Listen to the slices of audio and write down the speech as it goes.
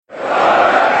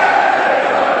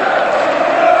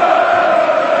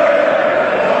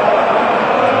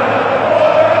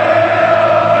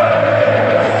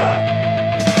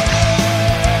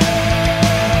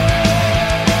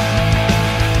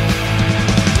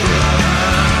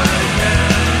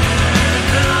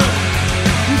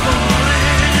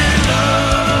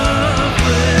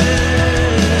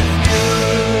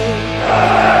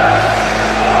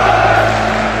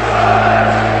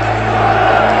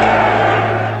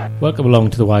Welcome along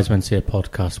to the Wise Men Say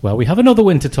podcast, where we have another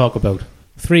win to talk about.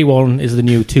 3-1 is the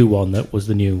new 2-1 that was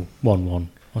the new 1-1.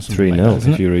 3-0,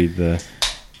 if you read the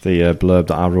blurb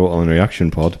that I wrote on the reaction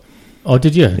pod. Oh,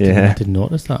 did you? Yeah. I didn't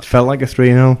notice that. It felt like a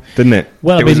 3-0, didn't it?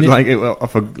 Well, it was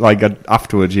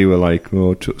afterwards you were like,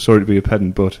 oh, sorry to be a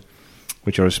pedant, but...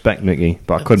 Which I respect, Mickey,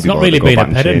 but I couldn't it's be not bothered really to go being a back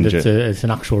and pedant, change it. it's an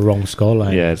actual wrong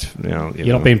scoreline. Yeah, it's, you're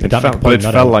not being pedantic. But it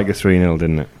felt like a 3-0,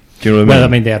 didn't it? Do you know what I mean? Well, I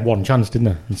mean, they had one chance, didn't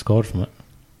they, and scored from it.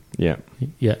 Yeah,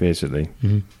 basically.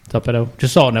 Mm-hmm. Is that better?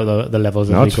 Just sorting out the levels.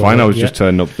 No, it's fine. I was just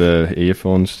turning up the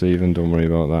earphones, Stephen. Don't worry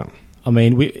about that. I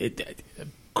mean,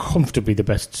 comfortably the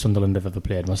best Sunderland have ever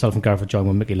played. Myself and Gareth have joined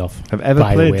with Mickey Love. Have ever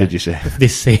played, did you say?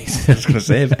 This season. I was going to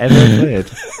say, have ever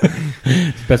played.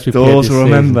 Best we Those who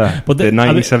remember but the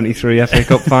 1973 FA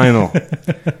Cup final,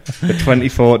 the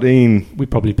 2014. We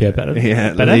probably played better.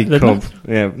 Yeah, the League Cup.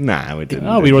 Yeah, nah, we didn't.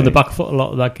 Oh, we were on the back foot a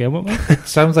lot of that game, weren't we?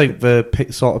 Sounds like the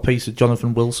sort of piece that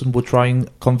Jonathan Wilson would try and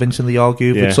convincingly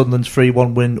argue that Sunderland's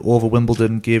 3-1 win over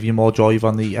Wimbledon gave you more joy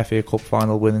than the FA Cup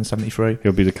final win in 73.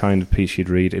 It'll be the kind of piece you'd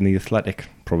read in The Athletic,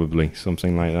 probably,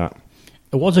 something like that.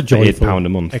 It was a joyful £8 a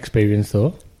month experience,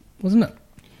 though, wasn't it?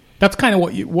 That's kind of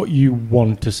what you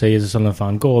want to see as a Sunderland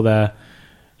fan. Go there,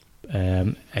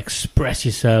 express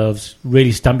yourselves,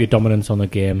 really stamp your dominance on the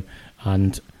game,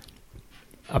 and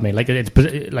I mean, like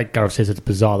Gareth says, it's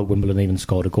bizarre that Wimbledon even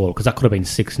scored a goal, because that could have been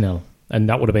 6-0, and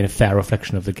that would have been a fair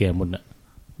reflection of the game, wouldn't it?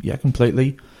 Yeah,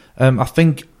 completely. I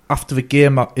think after the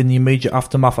game, in the immediate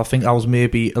aftermath, I think I was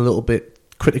maybe a little bit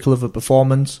critical of the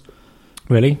performance.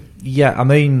 Really? Yeah, I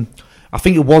mean, I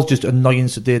think it was just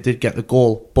annoyance that they did get the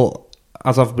goal, but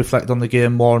as I've reflected on the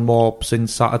game more and more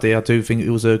since Saturday, I do think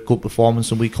it was a good performance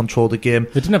and we controlled the game.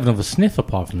 They didn't have another sniff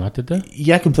apart from that, did they?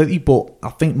 Yeah, completely, but I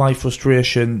think my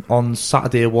frustration on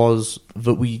Saturday was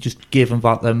that we just gave them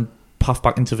that path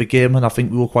back into the game, and I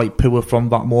think we were quite poor from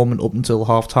that moment up until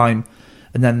half-time.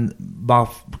 And then my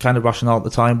kind of rationale at the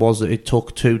time was that it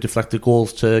took 2 deflected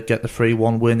goals to get the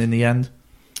 3-1 win in the end.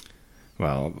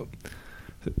 Well,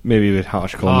 maybe a bit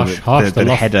harsh calling it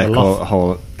the header,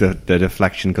 the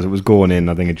deflection, because it was going in.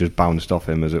 I think it just bounced off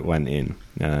him as it went in.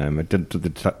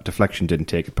 The deflection didn't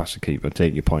take it past the keeper.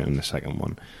 Take your point on the second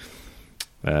one.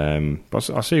 But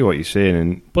I see what you're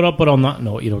saying. But on that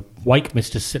note, Wyke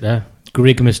missed a sitter.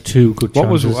 Grigg missed 2 good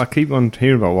chances. I keep on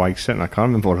hearing about Wyke sitting. I can't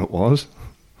remember what it was.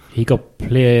 He got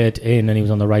played in and he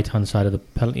was on the right-hand side of the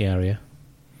penalty area.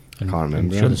 I can't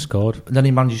remember. Should have scored. And then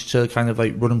he managed to kind of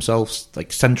like run himself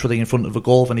like centrally in front of the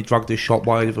goal, and he dragged his shot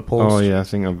wide of the post. Oh yeah, I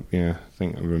think I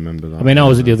remember that. I mean, I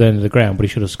was at the other end of the ground, but he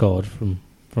should have scored from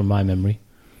my memory.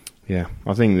 Yeah,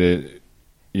 I think that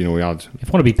we had. If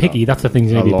you want to be picky, that's the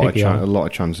things you need to be picky on. A lot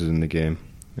of chances in the game,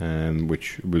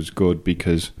 which was good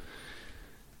because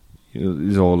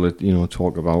there's all the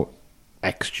talk about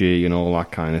XG and all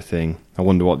that kind of thing. I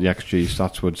wonder what the XG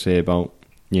stats would say about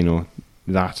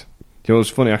that. It was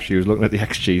funny actually. I was looking at the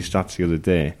XG stats the other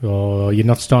day. Oh, you're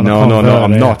not starting. No,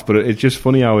 I'm not. But it's just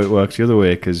funny how it works the other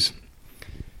way, because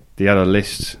they had a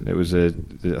list. I think it was a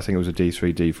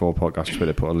D3 D4 podcast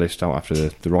Twitter put a list out after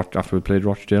after we played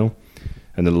Rochdale,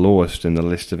 and the lowest in the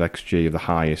list of XG of the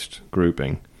highest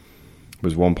grouping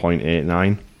was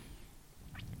 1.89.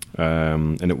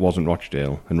 And it wasn't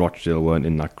Rochdale, and Rochdale weren't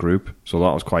in that group, so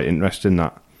that was quite interesting.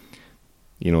 That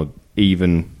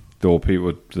even though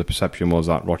the perception was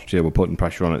that Rochdale were putting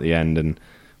pressure on at the end and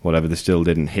whatever, they still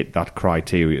didn't hit that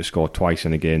criteria to score twice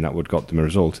in a game that would got them a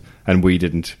result, and we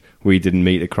didn't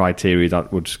meet the criteria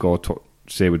that would score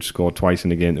twice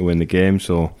in a game to win the game.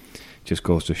 So it just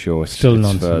goes to show it's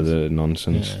further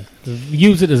nonsense. Yeah.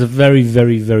 Use it as a very,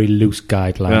 very, very loose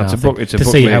guideline. Yeah,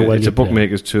 it's a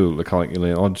bookmaker's tool to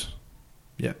calculate odds.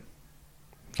 Yeah,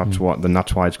 that's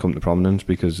why it's come to prominence,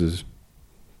 because there's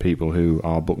people who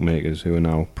are bookmakers who are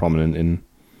now prominent in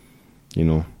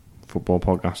football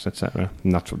podcasts, etc.,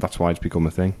 and that's why it's become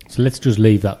a thing. So let's just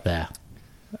leave that there.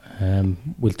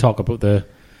 We'll talk about the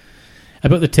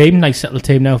team. Nice settled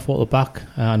team now for the back.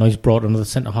 I know he's brought another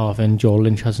centre half in, Joel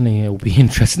Lynch, hasn't he? It'll be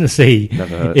interesting to see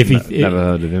never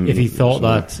heard of him. If he thought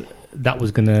that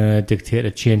was going to dictate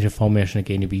a change of formation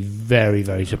again, you'd be very,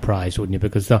 very surprised, wouldn't you?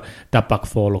 Because that back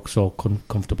four looks so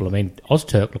comfortable. I mean,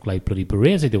 Ozturk looked like bloody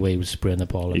Baresi the way he was spraying the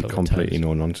ball. He's completely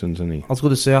no nonsense, isn't he? I was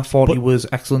going to say, I thought he was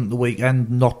excellent the weekend,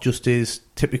 not just his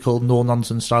typical no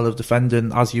nonsense style of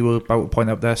defending, as you were about to point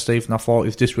out there, Steve. And I thought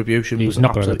his distribution was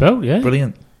absolutely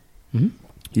brilliant. Mm-hmm.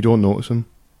 You don't notice him.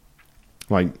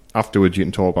 Like afterwards, you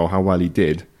can talk about how well he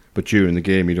did, but during the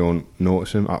game, you don't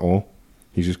notice him at all.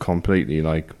 He just completely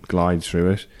glides through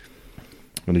it,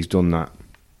 and he's done that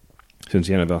since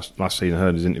the end of last season. I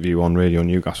heard his interview on Radio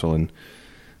Newcastle, and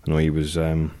I know he was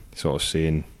sort of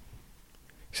saying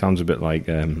sounds a bit like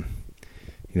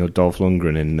Dolph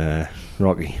Lundgren in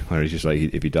Rocky, where he's just like,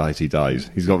 if he dies, he dies.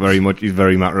 He's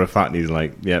very matter of fact. And he's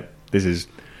like, yep,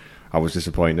 I was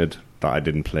disappointed that I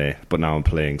didn't play, but now I'm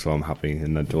playing, so I'm happy,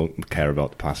 and I don't care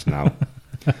about the past now.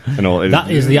 And all that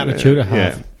is the attitude to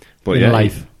have. Yeah. But in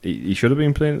life. He should have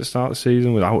been playing at the start of the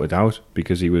season without a doubt,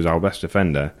 because he was our best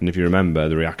defender. And if you remember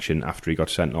the reaction after he got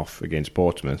sent off against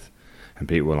Portsmouth, and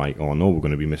people were like, "Oh no, we're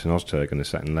going to be missing Ozturk in the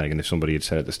second leg." And if somebody had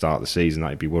said at the start of the season that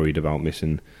he'd be worried about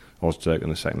missing Ozturk in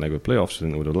the second leg of playoffs, I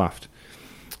think they would have laughed.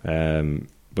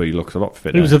 But he looks a lot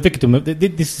fitter. He was a victim of.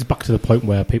 This is back to the point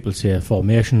where people say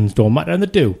formations don't matter, and they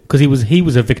do, because he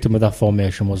was a victim of that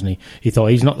formation, wasn't he? He thought,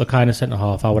 he's not the kind of centre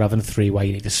half I would have in a three where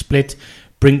you need to split,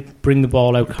 bring the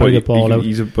ball out, carry the ball out.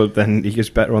 But then he gets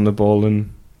better on the ball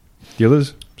than the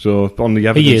others. So on the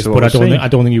evidence, he is, but I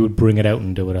don't think he would bring it out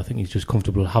and do it. I think he's just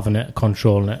comfortable having it,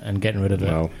 controlling it, and getting rid of it.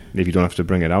 Well, if you don't have to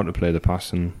bring it out to play the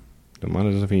pass, and don't matter.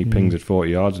 I think he pings at 40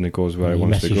 yards and it goes where he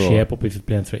wants to go. Mess your shape up if you're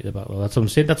playing three at the back. Well, that's what I'm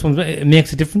saying. It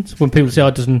makes a difference. When people say,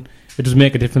 it doesn't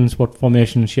make a difference what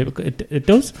formation and shape. It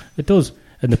does. It does.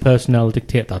 And the personnel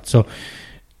dictate that. So,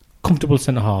 comfortable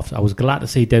centre halves. I was glad to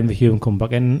see Denver Hume come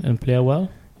back in and play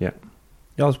well. Yeah,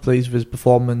 I was pleased with his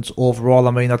performance overall.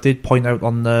 I mean, I did point out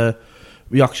on the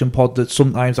reaction pod that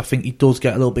sometimes I think he does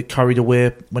get a little bit carried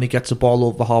away when he gets the ball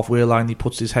over the halfway line. He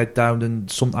puts his head down,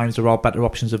 and sometimes there are better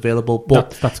options available.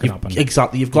 But that's going to happen.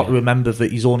 Exactly, you've got to remember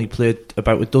that he's only played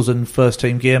about a dozen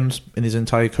first-team games in his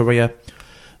entire career,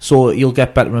 so he'll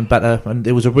get better and better. And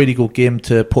it was a really good game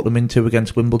to put him into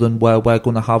against Wimbledon, where we're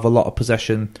going to have a lot of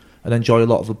possession and enjoy a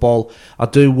lot of the ball. I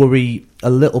do worry a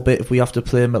little bit if we have to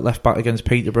play him at left back against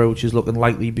Peterborough, which is looking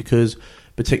likely, because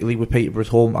particularly with Peterborough at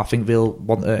home, I think they'll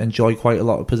want to enjoy quite a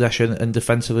lot of possession, and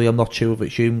defensively I'm not sure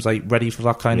if Hume's ready for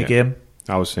that kind of game.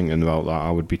 I was thinking about that. I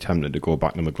would be tempted to go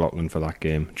back to McLaughlin for that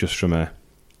game, just from a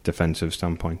defensive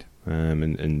standpoint.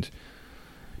 And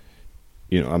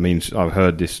I mean, I've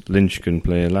heard this Lynch can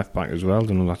play left back as well. I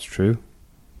don't know if that's true.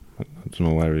 I don't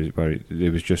know where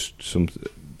it was just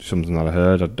something that I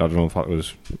heard. I don't know if that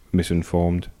was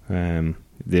misinformed.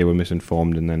 They were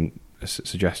misinformed and then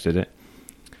suggested it.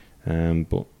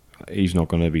 But he's not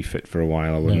going to be fit for a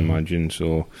while, I wouldn't imagine.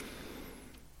 So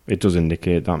it does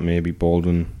indicate that maybe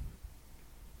Baldwin.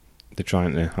 I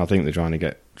think they're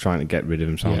trying to get rid of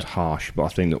him. Sounds harsh, but I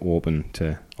think they're open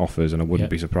to offers, and I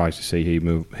wouldn't be surprised to see him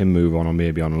move on, or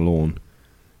maybe on a loan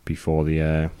before the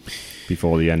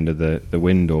end of the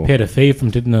window. Paid a fee from,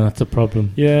 didn't they? That's a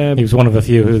problem. Yeah, he was one of a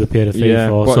few who they paid a fee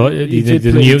for. So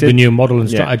the new model and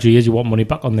strategy is you want money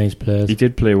back on these players. He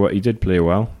did play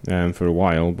well for a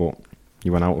while, but he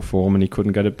went out of form and he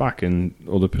couldn't get it back. And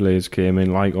other players came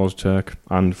in like Ozturk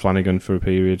and Flanagan for a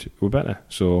period who were better.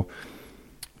 So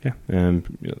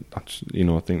that's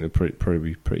I think they're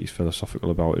pretty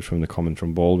philosophical about it, from the comment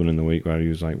from Baldwin in the week, where he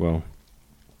was like, well,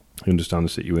 I understand the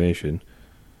situation.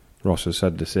 Ross has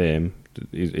said the same.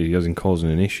 He isn't causing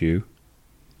an issue,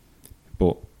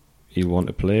 but he'll want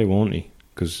to play, won't he?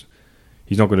 Because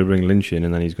he's not going to bring Lynch in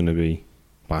and then he's going to be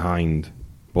behind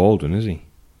Baldwin, is he?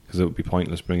 Because it would be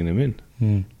pointless bringing him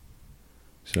in.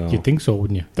 So you'd think so,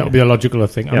 wouldn't you? That would be a logical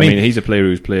thing. I mean, he's a player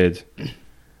who's played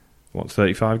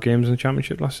 35 games in the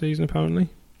Championship last season, apparently.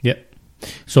 Yep.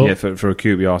 So for a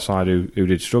QPR side who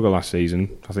did struggle last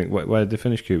season. I think where did they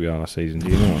finish QPR last season?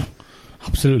 Do you know?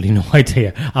 Absolutely no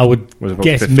idea. I would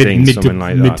guess 15,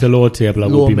 mid to low table. That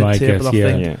would be my guess.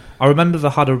 Yeah. I remember they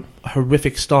had a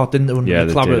horrific start, didn't they? They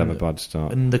did have a bad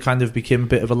start, and they kind of became a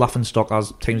bit of a laughingstock,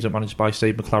 as teams that are managed by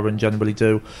Steve McLaren generally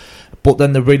do. But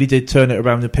then they really did turn it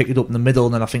around and pick it up in the middle,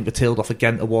 and then I think they tailed off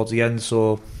again towards the end.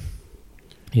 So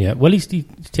yeah, well, he's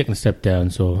taken a step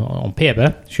down, so on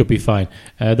paper should be fine.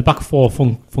 The back four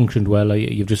functioned well.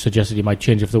 You've just suggested you might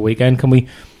change it for the weekend. Can we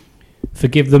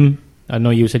forgive them? I know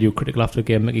you said you were critical after the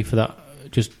game, Mickey, for that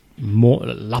just more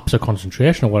lapse of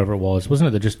concentration or whatever it was,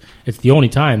 wasn't it? It's the only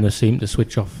time they seemed to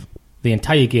switch off the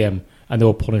entire game, and they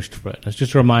were punished for it. It's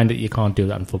just a reminder that you can't do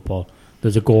that in football.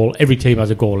 There's a goal. Every team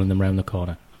has a goal in them round the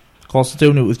corner. Of course, they're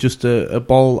doing it with just a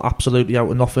ball absolutely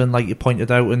out of nothing, like you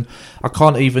pointed out, and I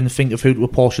can't even think of who to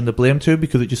apportion the blame to,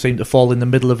 because it just seemed to fall in the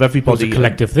middle of everybody. It was a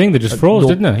collective thing. They just froze,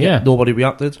 didn't they? Yeah. Nobody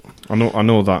reacted. I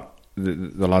know that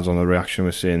the lads on the reaction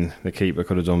were saying the keeper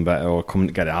could have done better or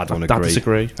couldn't get it. I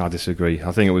disagree.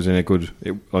 I think it was in a good...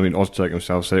 Ozturk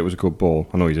himself said it was a good ball.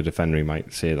 I know he's a defender, he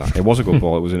might say that. It was a good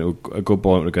ball. It was a good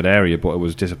ball in a good area, but it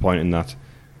was disappointing that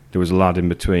there was a lad in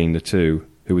between the two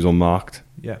who was unmarked.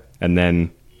 Yeah. And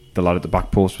then the lad at the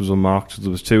back post was unmarked, so there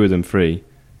was two of them free.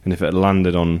 And if it had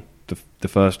landed on the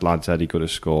first lad said he could have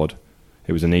scored,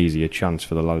 it was an easier chance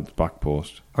for the lad at the back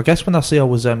post. I guess when I say I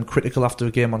was critical after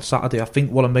the game on Saturday, I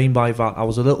think what I mean by that, I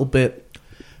was a little bit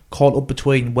caught up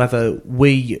between whether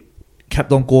we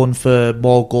kept on going for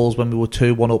more goals when we were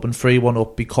 2-1 up and 3-1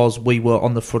 up because we were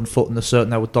on the front foot and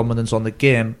asserting our dominance on the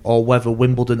game, or whether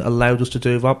Wimbledon allowed us to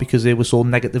do that because they were so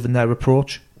negative in their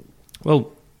approach.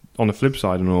 Well, on the flip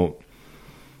side, I know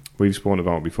we've spoken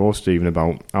about before, Stephen,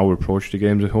 about our approach to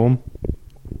games at home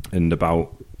and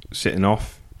about sitting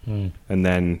off and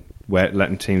then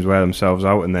letting teams wear themselves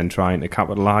out and then trying to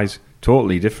capitalise.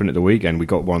 Totally different at the weekend. We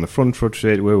got one on the front foot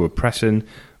straight away. We were pressing,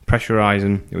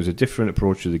 pressurising. It was a different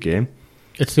approach to the game.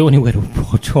 It's the only way to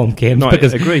approach home games. No,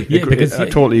 because, I agree. Yeah, because, I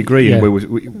totally agree. Yeah.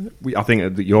 And I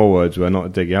think that your words were not to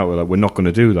dig you out. We're not going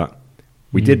to do that.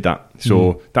 We did that,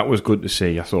 so that was good to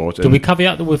see. I thought. Do we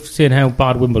caveat that with saying how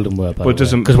bad Wimbledon were? But it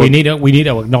doesn't, because we need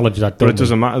to acknowledge that. But it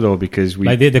doesn't matter though, because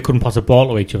we they couldn't pass a ball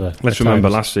to each other. Let's remember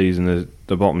last season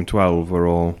the bottom 12 were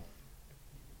all,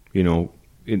 2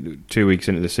 weeks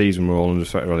into the season we're all under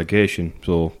threat of relegation.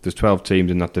 So there's 12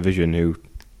 teams in that division who,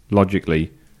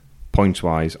 logically, points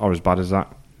wise, are as bad as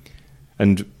that.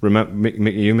 And remember,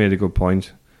 Mickey, you made a good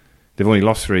point. They've only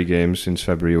lost 3 games since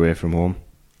February away from home.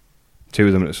 2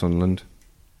 of them at Sunderland.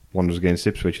 One was against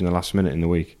Ipswich in the last minute in the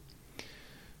week.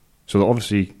 So they're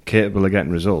obviously capable of getting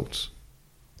results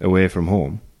away from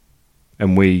home.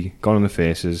 And we got on the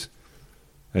faces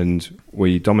and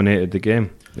we dominated the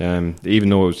game. Even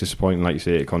though it was disappointing, like you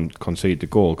say, to concede the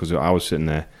goal, because I was sitting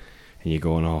there and you're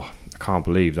going, oh, I can't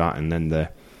believe that. And then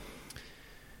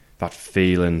that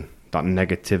feeling, that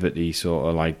negativity, sort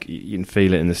of like, you can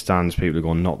feel it in the stands. People are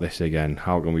going, not this again.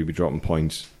 How can we be dropping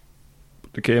points?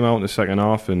 They came out in the second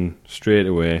half and straight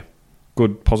away,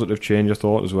 good positive change, I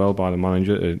thought, as well, by the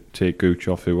manager to take Gooch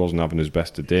off, who wasn't having his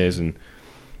best of days, and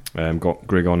got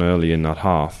Grigg on early in that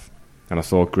half. And I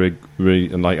thought Grigg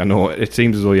really, and I know it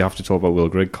seems as though you have to talk about Will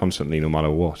Grigg constantly, no matter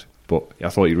what, but I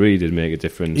thought he really did make a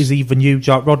difference. Is even you,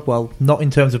 Jack Rodwell, not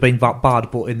in terms of being that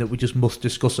bad, but in that we just must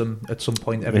discuss him at some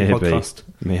point every podcast.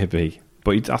 Maybe,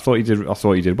 but I thought he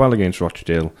did well against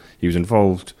Rochdale. He was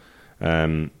involved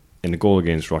in the goal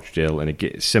against Rochdale, and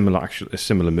a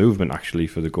similar movement actually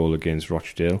for the goal against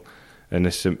Rochdale, and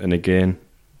again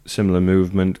similar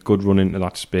movement, good run into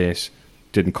that space,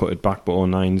 didn't cut it back, but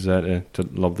O'Nine's there to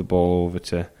lob the ball over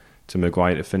to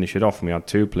Maguire to finish it off, and we had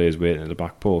 2 players waiting at the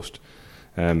back post.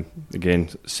 Again,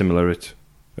 similar at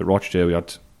Rochdale, we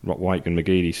had White and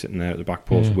McGeady sitting there at the back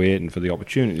post waiting for the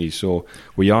opportunities. So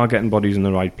we are getting bodies in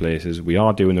the right places, we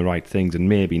are doing the right things, and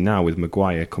maybe now with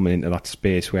Maguire coming into that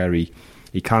space where he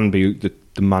can be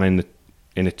the man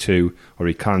in a 2, or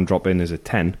he can drop in as a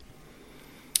 10.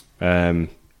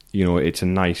 It's a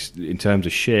nice, in terms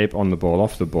of shape, on the ball,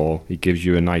 off the ball, he gives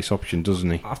you a nice option, doesn't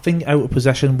he? I think out of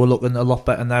possession we're looking a lot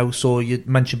better now. So you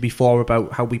mentioned before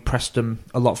about how we pressed them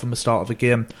a lot from the start of the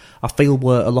game. I feel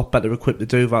we're a lot better equipped to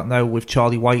do that now, with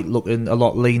Charlie White looking a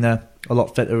lot leaner, a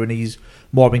lot fitter, and he's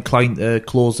more inclined to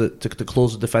close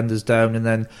the defenders down. And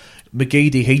then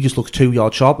McGeady, he just looks 2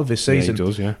 yards sharper this season. Yeah, he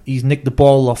does, yeah. He's nicked the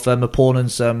ball off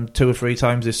opponents 2 or 3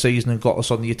 times this season and got us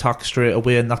on the attack straight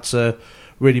away, and that's a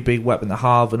really big weapon to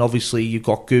have. And obviously you've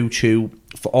got Gooch, who,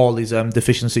 for all his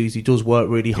deficiencies, he does work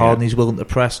really hard and he's willing to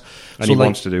press. And so he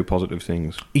wants to do positive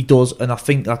things. He does, and I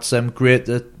think that's great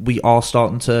that we are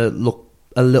starting to look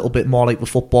a little bit more like the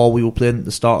football we were playing at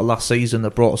the start of last season.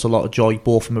 That brought us a lot of joy,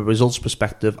 both from a results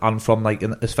perspective and from like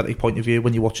an aesthetic point of view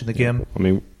when you're watching the game. I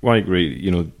mean, I agree.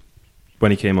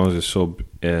 When he came on as a sub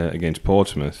against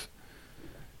Portsmouth,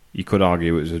 you could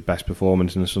argue it was his best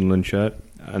performance in the Sunderland shirt,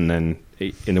 and then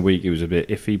in the week he was a bit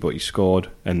iffy, but he scored,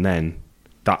 and then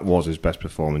that was his best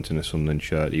performance in the Sunderland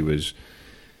shirt. He was,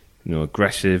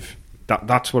 aggressive.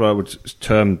 That's what I would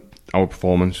term our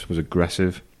performance, was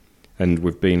aggressive. And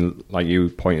we've been, like you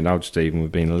pointed out, Stephen,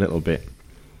 we've been a little bit,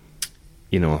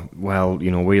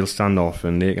 we'll stand off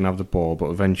and they can have the ball, but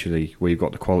eventually we've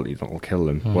got the quality that'll kill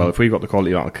them. Well, if we've got the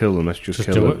quality that'll kill them, let's just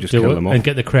kill them off and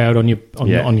get the crowd on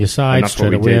your side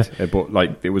straight away.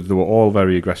 But they were all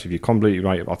very aggressive. You're completely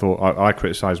right. I thought I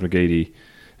criticised McGeady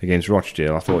against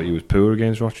Rochdale. I thought he was poor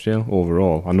against Rochdale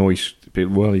overall. I know he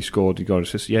scored, he got an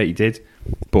assist. Yeah, he did,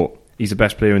 but he's the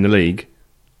best player in the league.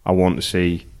 I want to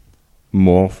see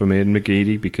more from Aidan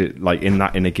McGeady, because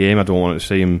in a game I don't want to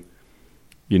see him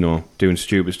doing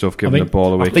stupid stuff, giving the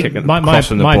ball away, crossing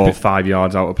the ball 5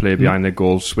 yards out of play behind the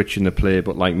goal, switching the play,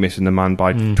 but missing the man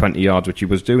by 20 yards, which he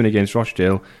was doing against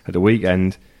Rochdale at the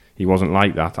weekend. He wasn't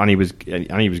like that, and he was getting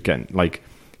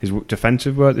his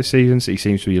defensive work this season. So he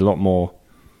seems to be a lot more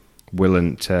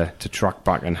willing to track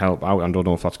back and help out. I don't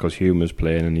know if that's because Hume was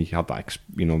playing and he had that,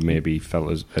 maybe he felt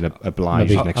as an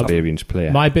obliged and experienced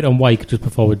player. My bit on White, just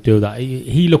before we do that,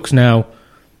 he looks now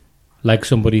like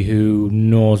somebody who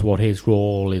knows what his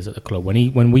role is at the club.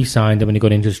 When we signed him and he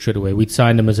got injured straight away, we'd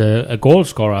signed him as a goal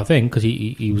scorer, I think, because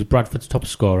he was Bradford's top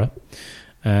scorer.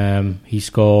 He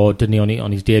scored, didn't he,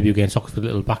 on his debut against Oxford,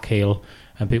 little back heel,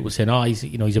 and people were saying,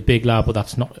 he's a big lad, but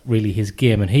that's not really his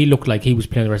game. And he looked like he was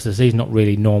playing the rest of the season, not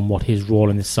really knowing what his role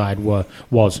in this side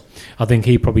was. I think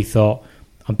he probably thought,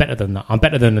 I'm better than that. I'm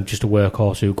better than just a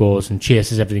workhorse who goes and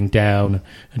chases everything down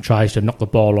and tries to knock the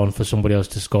ball on for somebody else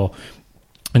to score.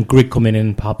 And Grigg coming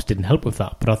in perhaps didn't help with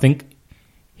that. But I think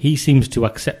he seems to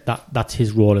accept that that's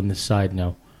his role in this side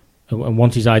now. And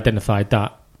once he's identified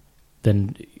that,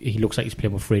 then he looks like he's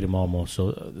playing with freedom almost.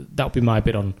 So that would be my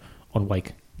bit on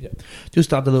Wyke. Yeah.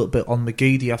 Just to add a little bit on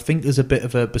McGeady, I think there's a bit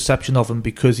of a perception of him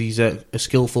because he's a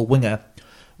skillful winger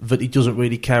that he doesn't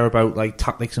really care about like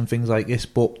tactics and things like this.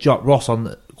 But Jack Ross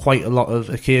on quite a lot of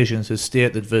occasions has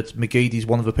stated that McGeady's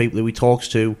one of the people who he talks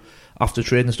to after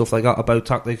training and stuff like that about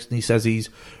tactics, and he says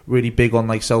he's really big on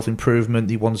like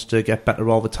self-improvement. He wants to get better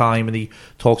all the time, and he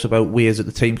talks about ways that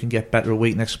the team can get better,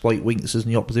 we can exploit weaknesses in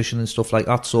the opposition and stuff like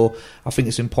that. So I think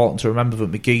it's important to remember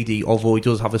that McGeady, although he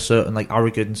does have a certain like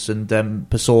arrogance and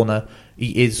persona,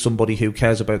 he is somebody who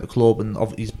cares about the club, and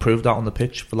he's proved that on the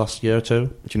pitch for the last year or two.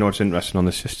 Do you know what's interesting on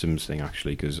the systems thing,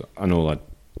 actually? Because I know that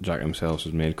Jack himself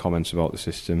has made comments about the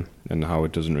system and how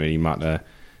it doesn't really matter,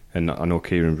 and I know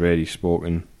Kieran Brady's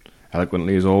spoken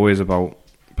eloquently as always about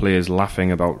players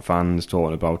laughing about fans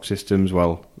talking about systems.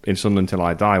 Well, in Sunderland Till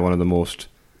I Die, one of the most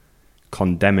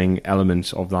condemning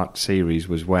elements of that series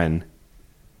was when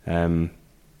Aidan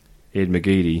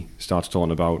McGeady starts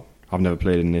talking about, I've never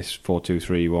played in this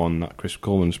 4-2-3-1 that Chris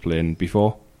Coleman's playing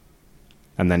before.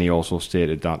 And then he also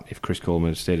stated that if Chris Coleman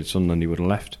had stayed at Sunderland, he would have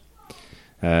left.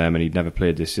 And he'd never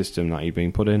played this system that he'd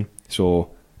been put in.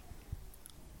 So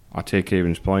I take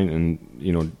Kieran's point, and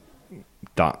you know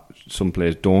that some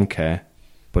players don't care,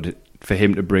 but for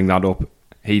him to bring that up,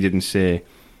 he didn't say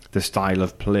the style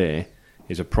of play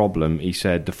is a problem. He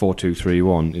said the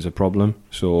 4-2-3-1 is a problem.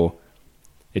 So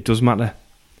it does matter.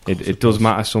 It does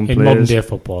matter. Some players in modern day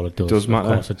football, it does matter.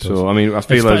 Of course it does. So I mean, I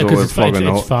feel as though we're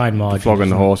flogging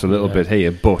the horse a little Yeah. bit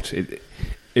here, but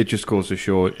it just goes to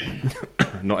show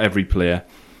not every player.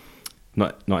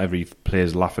 Not every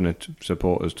player's laughing at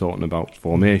supporters talking about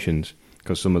formations,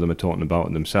 because some of them are talking about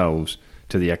it themselves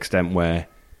to the extent where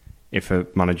if a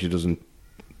manager doesn't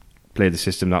play the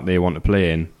system that they want to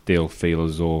play in, they'll feel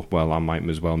as though, well, I might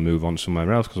as well move on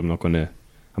somewhere else because I'm not going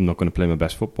to play my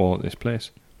best football at this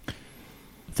place.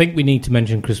 I think we need to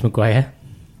mention Chris Maguire,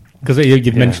 because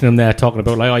you've mentioned him there talking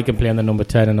about like I can play on the number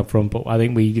 10 and up front, but I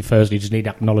think we firstly just need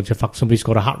to acknowledge the fact somebody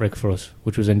scored a hat-trick for us,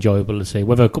 which was enjoyable to see.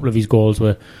 Whether a couple of his goals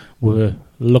were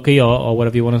lucky or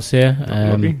whatever you want to say,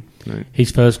 Lucky. Right.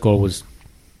 His first goal was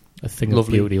a thing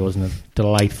Lovely. of beauty, wasn't it?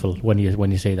 Delightful when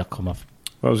you see that come off.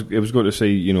 Well, it was good to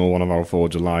see, one of our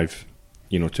forwards alive,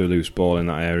 to a loose ball in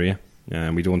that area.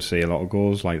 We don't see a lot of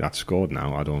goals like that scored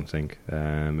now, I don't think.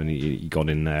 And he got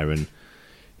in there and,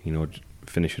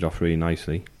 finished it off really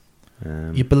nicely.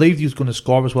 You believed he was going to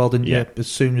score as well, didn't Yeah. you? As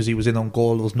soon as he was in on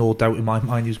goal, there was no doubt in my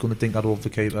mind he was going to dink that over the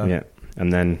keeper. Yeah,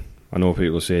 and then I know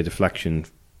people say deflection,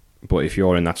 but if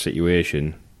you're in that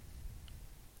situation,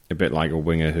 a bit like a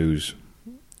winger who's,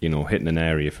 hitting an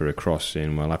area for a cross,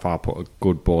 saying, well, if I put a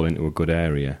good ball into a good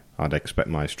area, I'd expect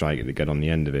my striker to get on the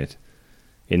end of it.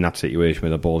 In that situation where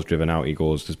the ball's driven out, he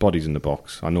goes, there's bodies in the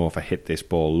box. I know if I hit this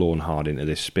ball low and hard into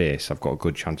this space, I've got a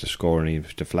good chance of scoring.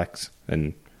 He deflects,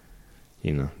 and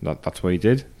that's what he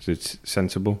did. So it's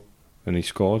sensible, and he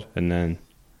scored. And then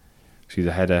see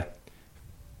the header.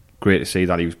 Great to see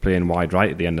that he was playing wide right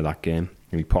at the end of that game,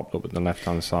 and he popped up at the left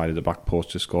hand side of the back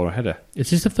post to score a header. Is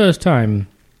this the first time,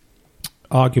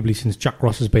 arguably since Jack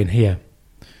Ross has been here,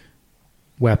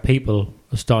 where people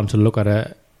are starting to look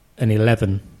at an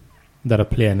 11 that are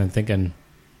playing and thinking,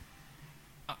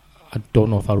 I don't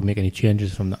know if I would make any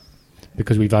changes from that,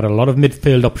 because we've had a lot of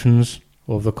midfield options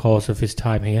over the course of his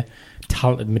time here,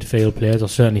 talented midfield players, or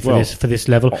certainly for this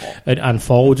level, and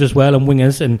forwards as well, and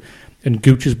wingers, and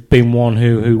Gooch has been one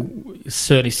who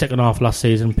certainly second half last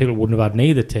season people wouldn't have had in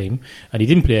either team, and he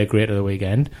didn't play a great at the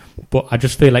weekend. But I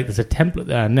just feel like there's a template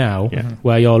there now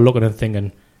where you're looking and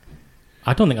thinking,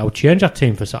 I don't think I would change that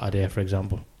team for Saturday, for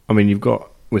example. I mean, you've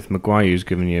got with Maguire who's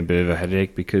giving you a bit of a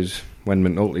headache, because when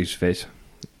McNulty's fit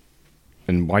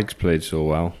and Wyke's played so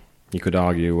well, you could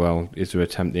argue, well, is there a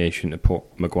temptation to put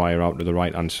Maguire out to the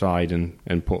right hand side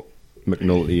and put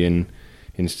McNulty in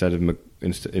instead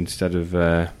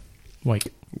of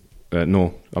Wyke?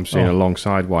 No, I'm saying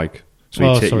alongside Wyke.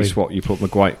 So you put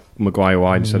Maguire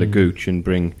wide instead of Gooch and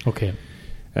bring,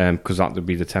 because that would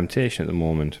be the temptation at the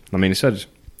moment. I mean, I said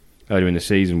earlier in the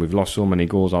season we've lost so many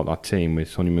goals out that team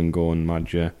with Honeyman going,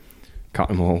 Madja,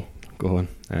 Cattermole going.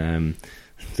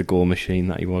 The goal machine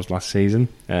that he was last season.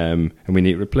 And we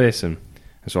need to replace him.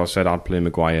 And so I said I'd play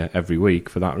Maguire every week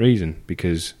for that reason,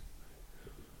 because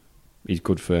he's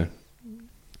good for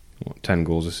 10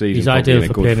 goals a season. He's ideal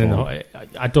for playing in the...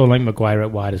 I don't like Maguire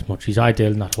out wide as much. He's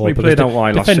ideal in that hole. He played out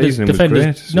wide last season and was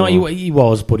great. So. No, he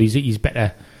was, but he's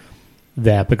better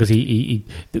there because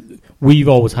we've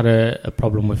always had a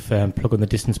problem with plugging the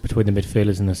distance between the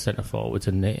midfielders and the centre forwards,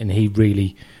 and he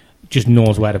really just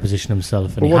knows where to position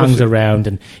himself, and he hangs around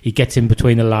and he gets in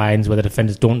between the lines where the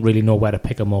defenders don't really know where to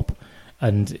pick him up.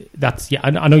 And that's,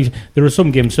 I know there are some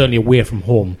games certainly away from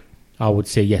home I would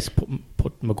say yes,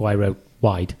 put Maguire out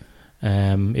wide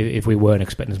if we weren't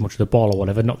expecting as much of the ball or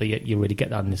whatever. Not that you really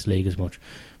get that in this league as much,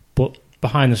 but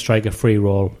behind the striker, free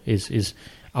roll is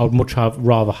I would much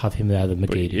rather have him there than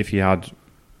McGeady. If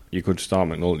you could start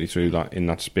McNulty through that in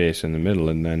that space in the middle,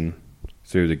 and then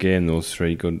through the game those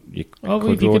three could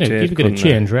rotate. You're going to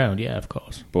change round, yeah, of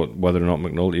course. But whether or not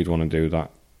McNulty'd want to do that,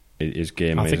 his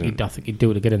game. I think he'd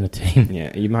do it to get in the team.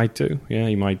 Yeah, he might do.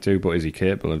 But is he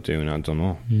capable of doing it? I don't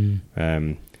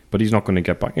know. But he's not going to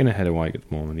get back in ahead of White at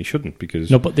the moment. He shouldn't, because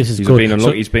but this is good.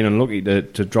 He's been unlucky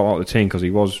to drop out the team because he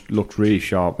looked really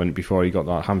sharp before he got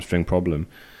that hamstring problem.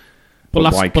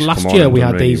 But last year we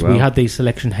had these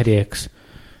selection headaches.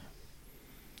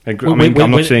 And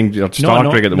I'm not saying I'd start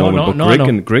Greg at the moment,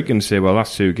 but Greg can say, well,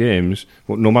 last two games,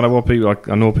 no matter what people,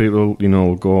 I know people,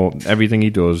 go, everything he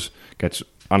does gets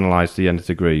analysed to the nth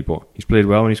degree, but he's played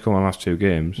well when he's come on the last two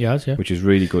games, which is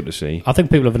really good to see. I think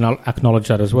people have acknowledged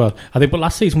that as well. But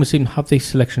last season we seemed to have these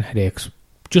selection headaches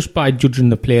just by judging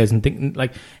the players and thinking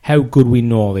like how good we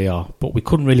know they are, but we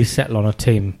couldn't really settle on a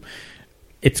team.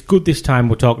 It's good this time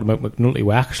we're talking about McNulty,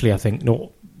 where actually I think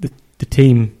the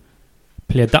team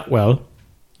played that well.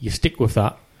 You stick with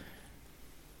that,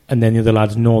 and then the other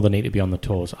lads know they need to be on the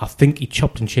toes. I think he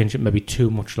chopped and changed it maybe too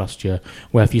much last year,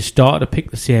 where if you start to pick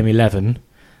the same 11,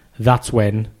 that's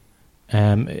when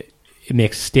it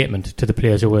makes a statement to the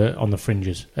players who were on the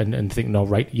fringes and think, no,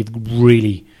 right, you've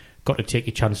really got to take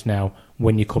your chance now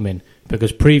when you come in.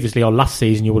 Because previously or last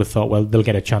season you would have thought, well, they'll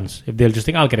get a chance. If they'll just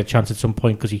think, I'll get a chance at some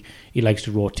point because he likes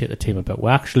to rotate the team a bit.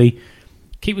 Well, actually,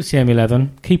 keep the same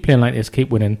 11, keep playing like this, keep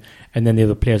winning, and then the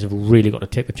other players have really got to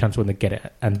take the chance when they get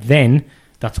it. And then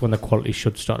that's when the quality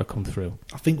should start to come through.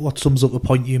 I think what sums up the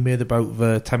point you made about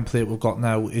the template we've got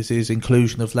now is his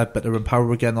inclusion of Ledbetter and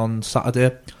Power again on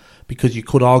Saturday. Because you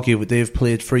could argue that they've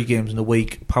played 3 games in a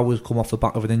week. Power's come off the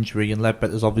back of an injury, and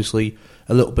Ledbetter's obviously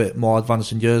a little bit more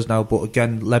advanced in years now. But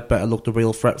again, Ledbetter looked a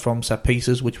real threat from set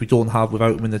pieces, which we don't have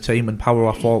without him in the team. And Power,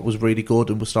 I thought, was really good,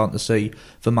 and we're starting to see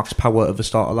the Max Power of the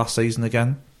start of last season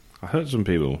again. I heard some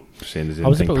people saying they didn't I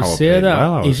was think about Power to say played that.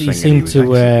 well. He seemed to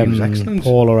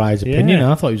polarise opinion.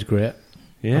 Yeah. I thought he was great.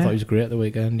 Yeah. I thought he was great at the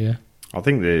weekend, yeah. I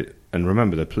think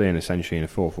remember they're playing essentially in a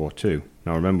 4-4-2.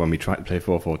 Now remember when we tried to play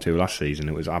 4-4-2 last season,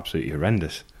 it was absolutely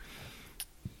horrendous.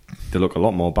 They look a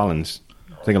lot more balanced.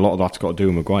 I think a lot of that's got to do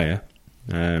with Maguire.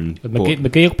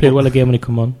 McGeoch played well again when he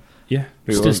come on. Yeah.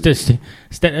 Because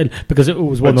it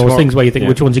was one of those things where you think,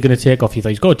 which one's he going to take off? You thought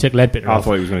he's got to take Ledbetter off. I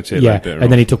thought he was going to take Ledbetter off.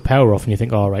 And then he took Power off, and you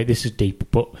think, all right, this is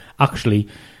deep. But actually,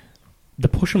 they're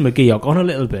pushing McGeoch on a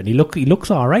little bit, and he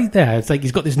looks all right there. It's like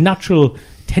he's got this natural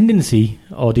tendency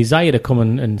or desire to come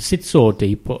and sit so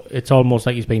deep, but it's almost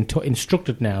like he's being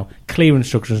instructed now. Clear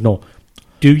instructions, no.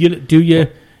 Do you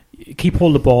keep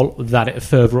hold of the ball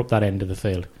further up that end of the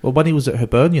field? Well, when he was at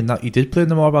Hibernian, that he did play in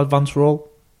the more advanced role.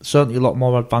 Certainly a lot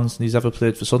more advanced than he's ever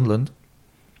played for Sunderland.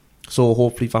 So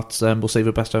hopefully that's we'll see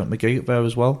the best out of McGee there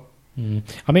as well.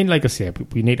 I mean, like I say,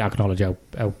 we need to acknowledge how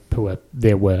poor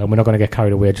they were, and we're not going to get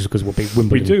carried away just because we'll beat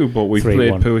Wimbledon. We do, but we 3-1.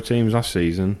 Played poor teams last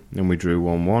season, and we drew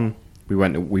 1-1.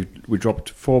 We dropped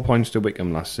 4 points to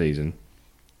Wickham last season.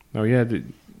 Now, yeah, the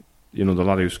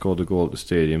lad who scored the goal at the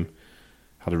stadium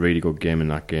had a really good game in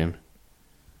that game.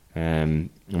 And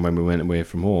when we went away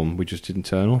from home, we just didn't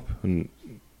turn up. And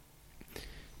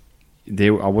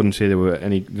I wouldn't say they were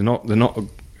any. They're not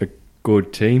a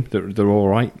good team. They're all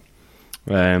right.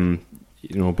 But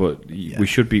we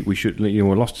should. We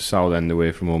lost to Southend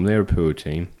away from home. They're a poor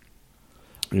team.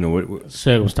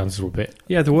 Circumstances were a bit.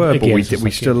 Yeah, they were, but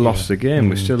we still lost the game.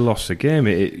 We still lost the game.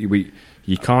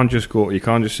 You can't just go. You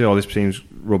can't just say, "Oh, this team's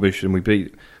rubbish," and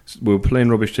we were playing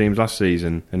rubbish teams last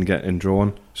season and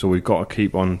drawn. So we've got to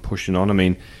keep on pushing on. I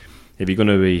mean, if you're going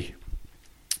to be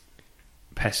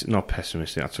not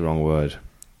pessimistic, that's the wrong word.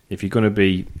 If you're going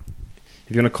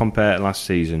to compare it last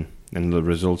season and the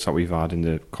results that we've had in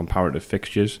the comparative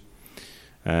fixtures,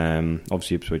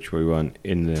 obviously Ipswich, we weren't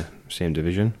in the same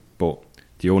division, but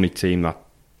the only team that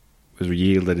has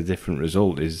yielded a different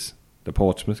result is the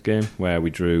Portsmouth game where we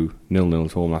drew 0-0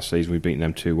 at home last season. We beat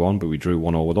them 2-1, but we drew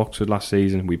 1-0 with Oxford last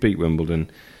season. We beat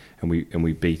Wimbledon, and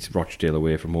we beat Rochdale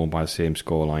away from home by the same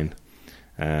scoreline.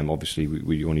 Obviously,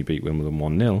 we only beat Wimbledon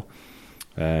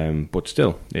 1-0, but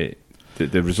still,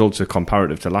 the results are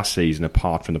comparative to last season,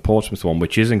 apart from the Portsmouth one,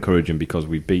 which is encouraging because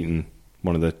we've beaten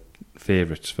one of the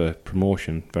favourites for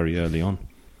promotion very early on.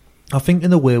 I think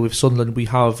in a way with Sunderland we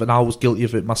have, and I was guilty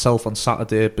of it myself on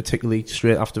Saturday, particularly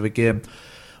straight after the game,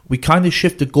 we kind of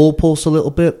shift the goalposts a little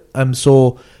bit.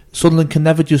 So Sunderland can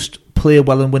never just play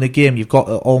well and win a game. You've got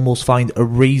to almost find a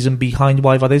reason behind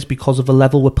why that is, because of the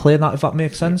level we're playing at, if that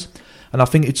makes sense. And I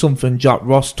think it's something Jack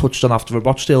Ross touched on after the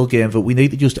Rochdale game, that we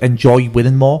need to just enjoy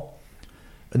winning more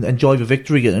and enjoy the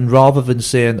victory. And rather than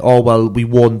saying, oh, well, we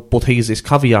won, but here's this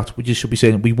caveat, we just should be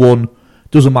saying we won.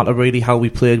 Doesn't matter really how we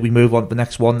played, we move on to the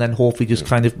next one, then hopefully just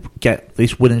kind of get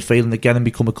this winning feeling again and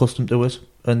become accustomed to it.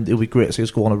 And it'll be great to see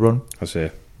us go on a run. I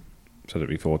said it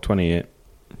before, 28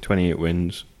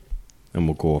 wins, and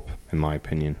we'll go up, in my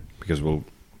opinion, because we'll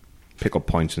pick up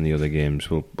points in the other games,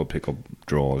 we'll pick up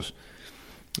draws.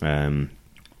 I'll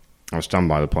stand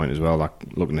by the point as well, like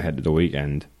looking ahead to the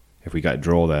weekend, if we get a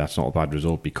draw there, that's not a bad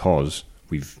result, because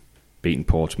we've beaten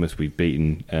Portsmouth, we've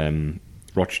beaten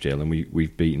Rochdale, and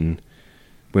we've beaten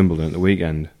Wimbledon at the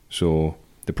weekend. So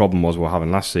the problem was we're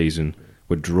having last season,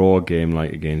 we'd draw a game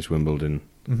like against Wimbledon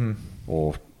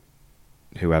or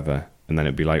whoever, and then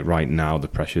it'd be like, right now the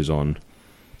pressure's on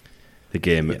the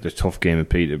game, the tough game at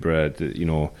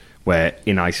Peterborough, where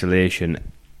in isolation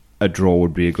a draw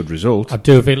would be a good result. I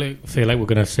do feel like we're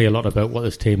going to see a lot about what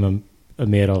this team are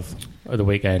made of at the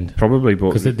weekend. Probably,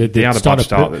 but they had a bad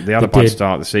start. They had a bad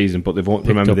start of the season, but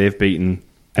they've beaten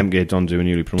MK Dons, a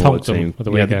newly promoted team.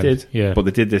 They did. Yeah. But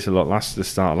they did this a lot the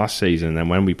start of last season, and then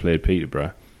when we played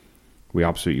Peterborough, we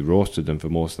absolutely roasted them for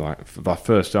most of that. That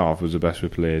first half was the best we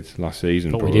played last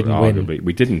season. But we didn't win.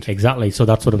 We didn't. Exactly. So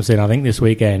that's what I'm saying. I think this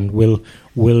weekend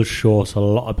will show us a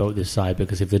lot about this side,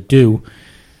 because if they do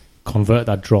convert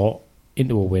that draw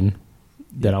into a win,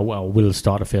 then I will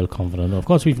start to feel confident. Of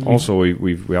course, we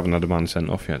haven't had a man sent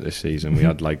off yet this season. We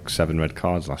had like 7 red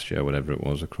cards last year, whatever it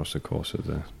was, across the course of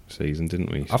the season,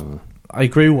 didn't we? So I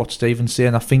agree with what Stephen's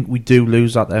saying. I think we do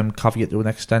lose that caveat to an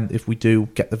extent if we do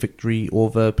get the victory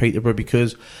over Peterborough,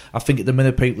 because I think at the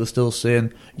minute people are still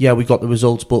saying, yeah, we got the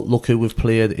results, but look who we've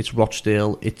played. It's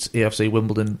Rochdale, it's AFC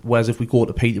Wimbledon. Whereas if we go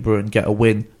to Peterborough and get a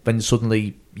win, then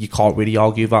suddenly you can't really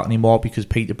argue that anymore, because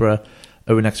Peterborough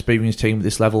are an experienced team at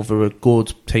this level. They're a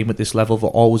good team at this level. They're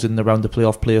always in and around the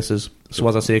playoff places. So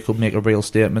as I say, could make a real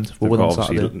statement. We'll win on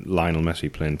Saturday. Lionel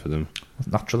Messi playing for them,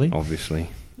 naturally, obviously,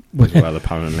 as well.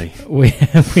 Apparently,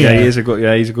 he's a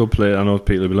good player. I know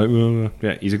people will be like, well,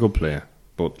 yeah, he's a good player,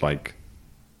 but like,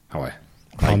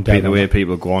 the way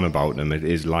people go on about him, it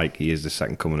is like he is the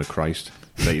second coming of Christ.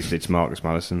 It's Marcus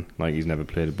Maddison. Like, he's never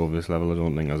played above this level. I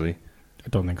don't think, has he? I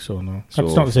don't think so. No,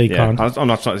 that's not to say he can't. I'm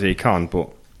not trying to say he can't, but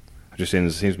I'm just saying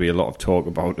there seems to be a lot of talk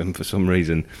about him for some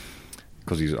reason,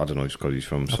 because he's, I don't know, just because he's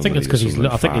from. I think it's because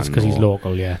he's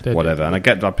local, yeah. Whatever, and I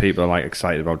get that people are like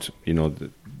excited about,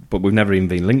 but we've never even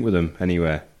been linked with him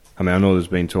anywhere. I mean, I know there's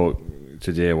been talk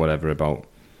today or whatever about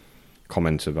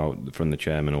comments about from the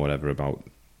chairman or whatever about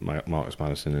Marcus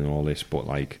Maddison and all this, but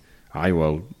like,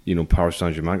 Paris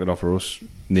Saint-Germain could offer us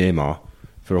Neymar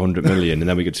for 100 million, and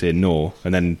then we could say no,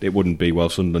 and then it wouldn't be, well,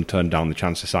 Sunderland turned down the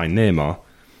chance to sign Neymar.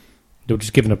 They were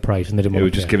just given a price, and they didn't want to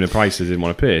pay. They were just given a price they didn't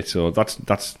want to pay. So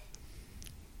that's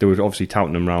they were obviously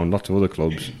touting him around lots of other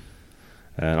clubs.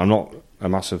 I'm not a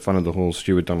massive fan of the whole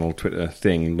Stuart Donald Twitter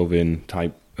thing, loving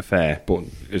type affair, but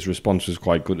his response was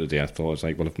quite good today. I thought, it was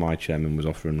like, well, if my chairman was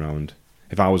offering round,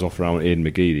 if I was offering around Aidan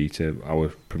McGeady to our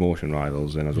promotion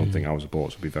rivals, then I don't think our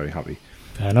supporters would be very happy.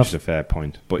 Fair enough. Which is a fair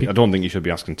point. But I don't think you should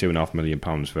be asking £2.5 million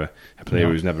for a player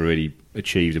who's never really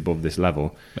achieved above this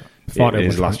level in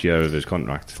his last year of his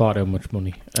contract. Far too much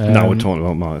money. Now we're talking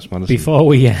about Marcus Maddison. Before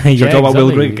we talk about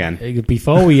Will Grigg again?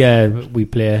 Before we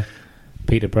play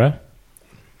Peterborough,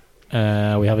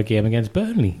 we have a game against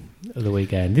Burnley at the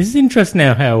weekend. This is interesting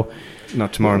now how...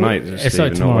 Not tomorrow night.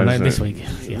 Tomorrow night, this week.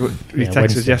 Yeah. You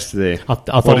texted us yesterday. What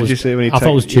did you say when you texted? I thought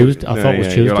it was Tuesday. I thought it was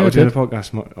Tuesday. You're like, we're doing a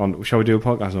podcast shall we do a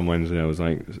podcast on Wednesday? I was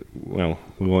like, well,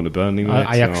 we're going to Burnley.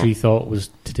 I actually thought it was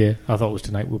today. I thought it was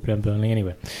tonight. We're playing Burnley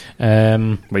anyway.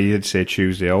 But you did say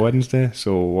Tuesday or Wednesday,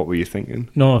 so what were you thinking?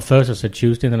 No, at first I said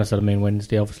Tuesday, and then I said I mean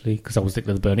Wednesday, obviously, because I was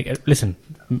thinking of the Burnley. Listen,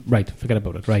 right, forget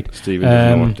about it, right. Stephen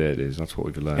doesn't know what day it is. That's what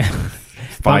we've learned.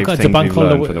 It's a bank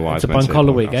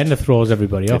holiday weekend that throws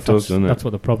everybody off. It does, doesn't it? That's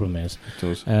what the problem is. It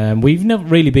does. We've never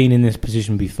really been in this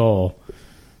position before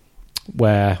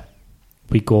where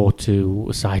we go to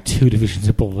a side 2 divisions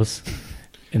above us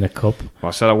in a cup. Well,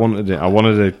 I said I wanted it. I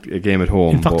wanted a game at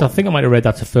home. In fact, but I think I might have read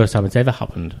that's the first time it's ever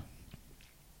happened,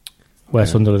 where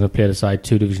Sunderland have played a side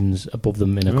 2 divisions above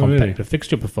them in a competitive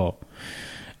fixture before.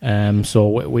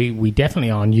 So we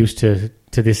definitely aren't used to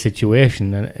this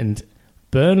situation, and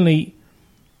Burnley.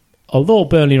 Although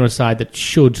Burnley are a side that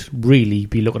should really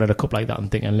be looking at a cup like that and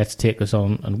thinking, let's take this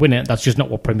on and win it, that's just not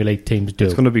what Premier League teams do.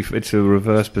 It's a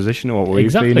reverse position of what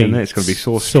we've been in. It's going to be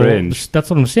so strange. That's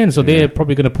what I'm saying. So they're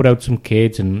probably going to put out some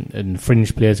kids and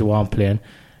fringe players who aren't playing.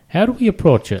 How do we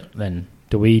approach it then?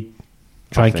 Do we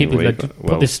try and keep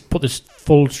put this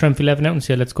full strength 11 out and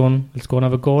say, let's go and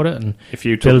have a go at it and if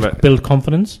you build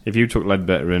confidence? If you took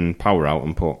Ledbetter and Power out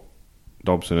and put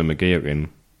Dobson and McGeoch in,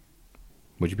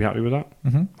 would you be happy with that?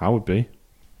 Mm-hmm. I would be.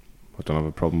 I don't have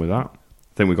a problem with that.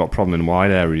 I think we've got a problem in wide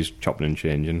areas, chopping and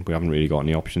changing. We haven't really got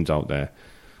any options out there.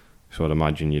 So I'd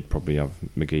imagine you'd probably have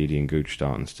McGeady and Gooch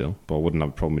starting still. But I wouldn't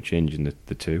have a problem with changing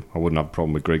the two. I wouldn't have a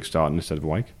problem with Grigg starting instead of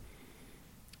Wyke.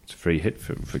 It's a free hit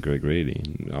for Grigg, really.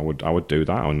 I would do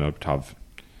that. I would have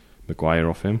Maguire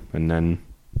off him. And then,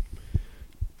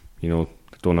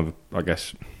 don't have, I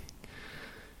guess,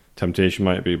 temptation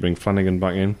might be to bring Flanagan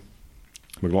back in.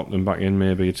 McLaughlin back in,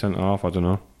 maybe at centre half. I don't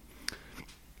know.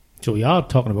 So we are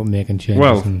talking about making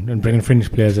changes and bringing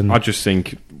fringe players in. I just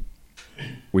think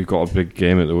we've got a big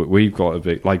game.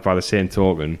 By the same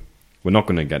token, we're not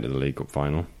going to get to the League Cup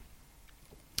final.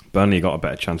 Burnley got a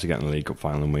better chance of getting the League Cup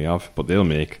final than we have, but they'll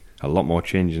make a lot more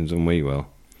changes than we will.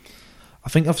 I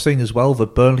think I've seen as well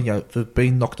that Burnley have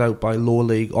been knocked out by lower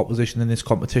league opposition in this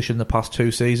competition the past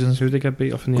 2 seasons. Who did they get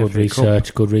beat off in the FA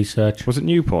Cup? Good research. Was it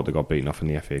Newport that got beaten off in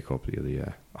the FA Cup the other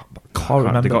year? I can't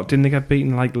remember. Didn't they get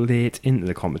beaten late into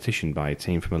the competition by a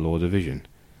team from a lower division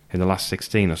in the last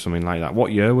 16 or something like that?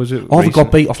 What year was it? They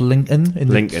got beat off Lincoln in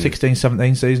the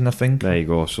 16-17 season, I think. There you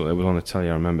go. So it was on the telly,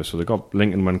 I remember. So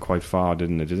Lincoln went quite far,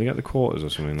 didn't they? Did they get the quarters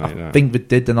or something like that? I think they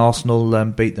did, and Arsenal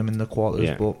beat them in the quarters.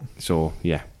 Yeah. But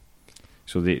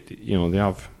So they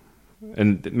have,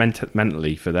 and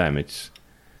mentally for them, it's,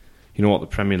 what the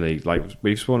Premier League, like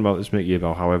we've spoken about this, Mickey,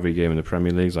 about how every game in the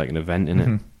Premier League is like an event,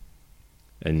 innit?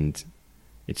 And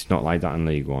it's not like that in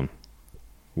League One,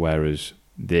 whereas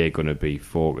they're going to be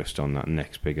focused on that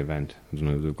next big event. I don't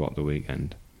know if they've got the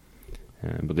weekend,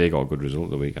 but they got a good result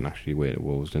the weekend, actually, way at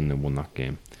Wolves, didn't they? Won that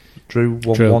game. Drew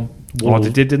 1-1. Oh, they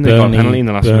did, didn't they? Got a penalty in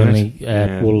the last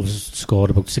minute. Wolves scored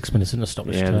about 6 minutes in the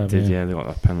stoppage time. They did, they got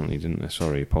that penalty, didn't they?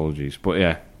 Sorry, apologies. But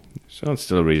yeah, so it's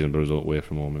still a reasonable result away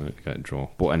from home and get a draw.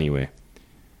 But anyway,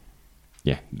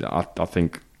 yeah, I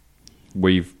think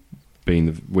we've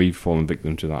fallen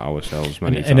victim to that ourselves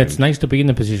many times. And it's nice to be in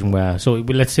the position where, so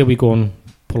let's say we go and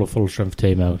pull a full strength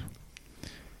team out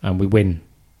and we win.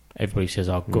 Everybody says,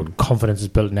 "Oh, good, confidence is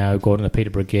built now. Going to the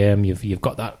Peterborough game, you've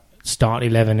got that start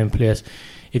 11 in place."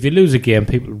 If you lose a game,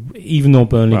 people, even though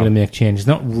Burnley are going to make changes,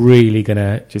 not really going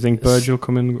to. Do you think Burge will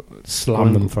come in,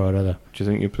 slam them for another? Do you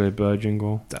think you play Burge in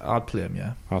goal? I'd play him,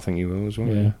 yeah. I think you will as well.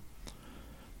 Yeah.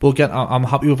 But again, I'm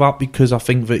happy with that because I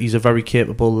think that he's a very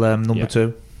capable number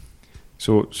 2.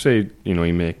 So say he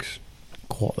makes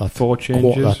 4 changes.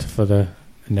 Quarter that for the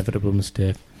inevitable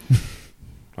mistake.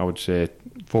 I would say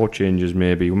 4 changes,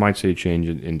 maybe. We might see a change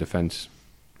in defence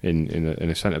in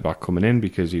a centre back coming in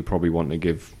because you probably want to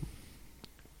give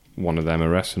one of them a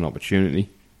rest, an opportunity.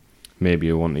 Maybe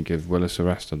you want to give Willis a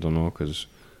rest. I don't know, because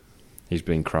he's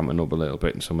been cramping up a little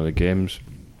bit in some of the games.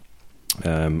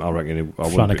 I reckon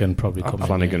Flanagan probably come in.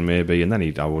 Flanagan maybe, and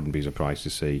then I wouldn't be surprised to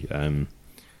see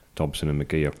Dobson and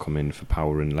McGee come in for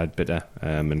Power and Ledbetter,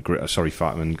 and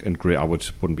Fatman and Gray. I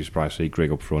wouldn't be surprised to see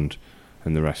Grigg up front,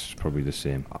 and the rest is probably the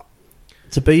same.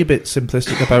 To be a bit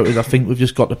simplistic about it, I think we've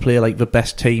just got to play like the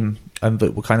best team, and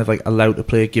that we're kind of like allowed to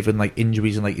play given like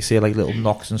injuries and like you say like little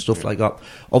knocks and stuff like that.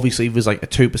 Obviously, if there's like a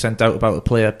 2% doubt about a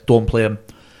player, don't play him.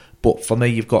 But for me,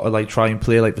 you've got to like try and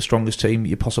play like the strongest team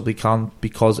you possibly can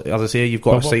because, as I say, you've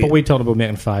got to see. But we talked about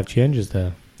making 5 changes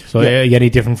there. So are you any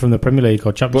different from the Premier League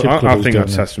or Championship? But I think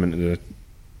that's testament to the.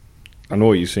 I know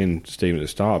what you're saying, Steve, at the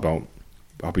start about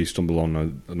have we stumbled on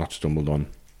or not stumbled on.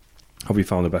 Have we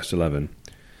found the best 11?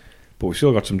 But we've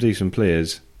still got some decent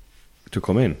players to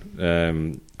come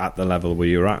in at the level where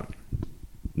you're at.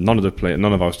 None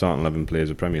of our starting 11 players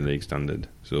are Premier League standard.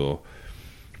 So,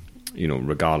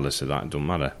 regardless of that, it doesn't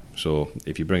matter. So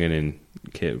if you're bringing in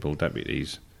capable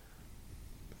deputies,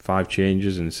 5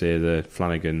 changes and say the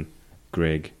Flanagan,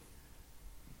 Grigg,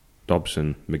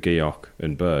 Dobson, McGeoch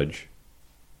and Burge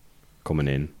coming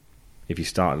in, if you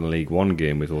start in the League One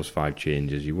game with those 5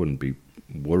 changes, you wouldn't be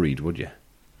worried, would you?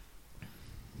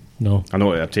 No. I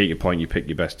know, I take your point, you pick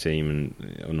your best team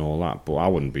and all that, but I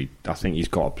wouldn't be. I think he's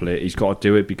got to play. He's got to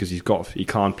do it because he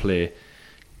can't play.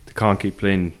 They can't keep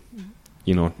playing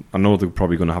you know, I know they're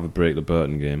probably going to have a break the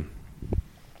Burton game,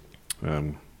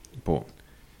 but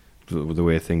the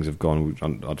way things have gone, I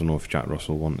don't know if Jack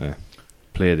Russell want to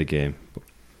play the game. But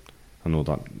I know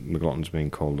that McLaughlin's been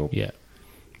called up. Yeah.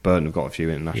 Burton have got a few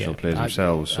international players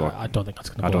themselves, so I don't think that's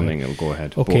going to go I don't ahead. think it'll go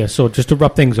ahead. Okay, so just to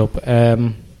wrap things up,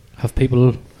 have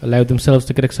people allowed themselves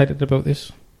to get excited about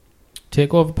this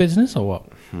takeover business, or what?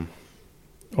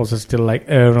 Or is it still like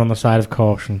erring on the side of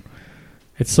caution?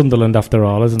 It's Sunderland after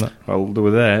all, isn't it? Well, they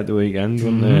were there at the weekend,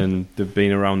 weren't they? And they've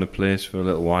been around the place for a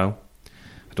little while.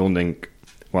 I don't think...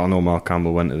 Well, I know Mark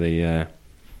Campbell went to the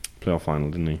playoff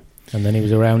final, didn't he? And then he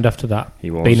was around after that.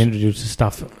 He was. Being introduced to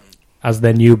staff as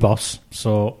their new boss,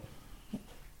 so...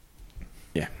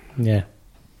 Yeah.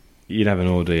 You never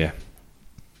know, do you?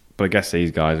 But I guess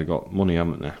these guys have got money,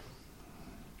 haven't they?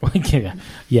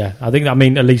 Yeah, I think,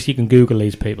 at least you can Google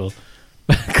these people.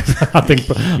 Because I think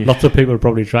lots of people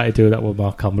probably try to do that with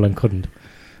Mark Campbell and couldn't.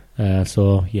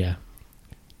 So, yeah.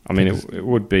 I mean, it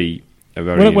would be a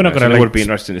very... We're not gonna it would be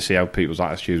interesting to see how people's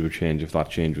attitudes would change if that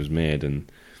change was made,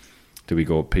 and do we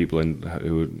go people in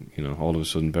who were, you know, all of a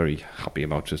sudden very happy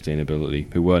about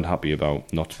sustainability, who weren't happy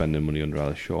about not spending money under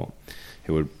Alice Shaw,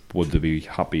 who would they be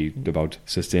happy about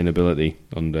sustainability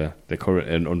under the current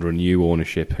and under a new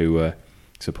ownership who were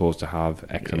supposed to have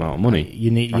X amount of money?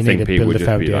 You need to build the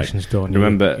foundations, don't you?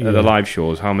 Remember at the live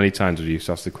shows, how many times have you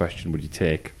asked the question, would you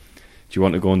take, do you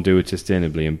want to go and do it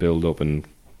sustainably and build up and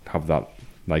have that,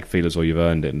 like, feel as though you've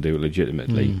earned it and do it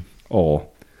legitimately, or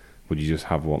would you just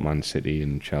have what Man City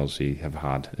and Chelsea have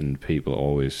had, and people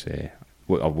always say,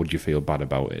 or would you feel bad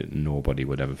about it? Nobody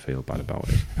would ever feel bad about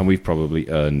it. And we've probably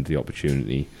earned the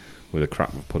opportunity with the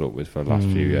crap we've put up with for the last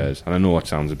few years. And I know it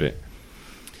sounds a bit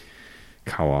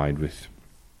cow-eyed with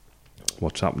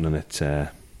what's happening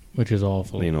at... which is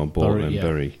awful. You know, Bolton and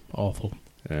Bury. Awful.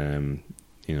 You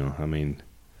know, I mean...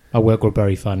 I work with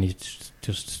Bury fan, he's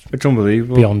just... It's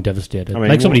unbelievable. Beyond devastated. I mean,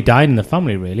 like somebody died in the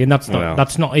family, really. And that's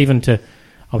not even to...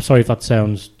 I'm sorry if that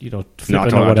sounds,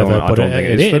 flippant or whatever, but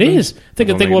it is.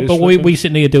 Think what we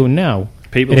sitting here doing now.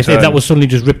 If that was suddenly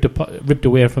just ripped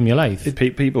away from your life.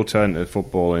 People turn to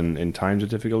football in times of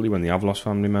difficulty when they have lost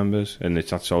family members, and it's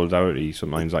that solidarity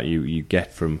sometimes that you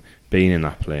get from being in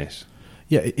that place.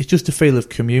 Yeah, it's just a feel of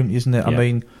community, isn't it? Yeah. I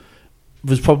mean,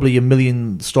 there's probably a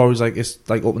million stories like this,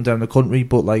 like up and down the country,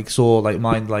 but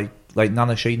mine, like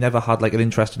Nana, she never had like an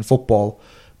interest in football.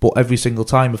 But every single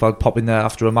time, if I'd pop in there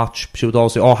after a match, she would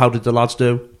always say, "Oh, how did the lads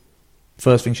do?"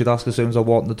 First thing she'd ask as soon as I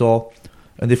walked in the door.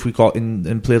 And if we got in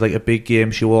and played like a big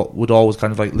game, she would always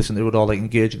kind of like listen to it, all like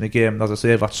engage in the game. And as I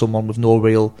say, that's someone with no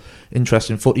real interest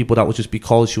in footy, but that was just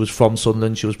because she was from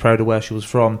Sunderland, she was proud of where she was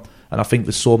from. And I think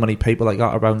there's so many people like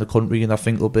that around the country, and I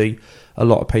think there'll be a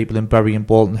lot of people in Bury and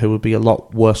Bolton who would be a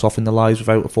lot worse off in their lives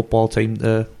without a football team.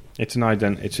 It's an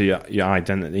identity. It's your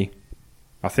identity.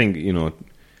 I think,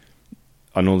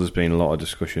 I know there's been a lot of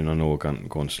discussion. I know we're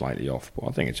going slightly off, but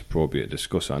I think it's appropriate to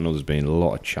discuss it. I know there's been a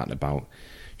lot of chat about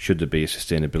should there be a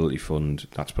sustainability fund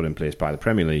that's put in place by the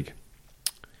Premier League,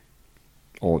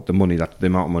 or the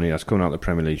amount of money that's coming out of the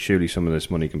Premier League. Surely some of this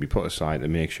money can be put aside to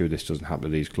make sure this doesn't happen to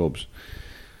these clubs.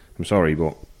 I'm sorry,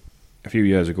 but a few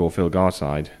years ago, Phil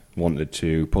Garside wanted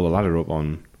to pull the ladder up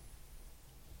on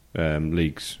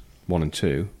Leagues 1 and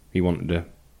 2. He wanted to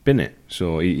bin it.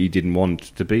 So he didn't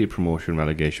want to be a promotion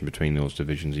relegation between those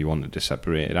divisions. He wanted to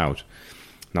separate it out.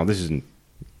 Now, this isn't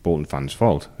Bolton fans'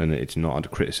 fault, and it's not a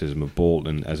criticism of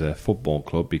Bolton as a football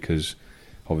club, because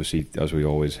obviously, as we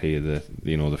always hear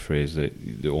the phrase that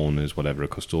the owners, whatever, are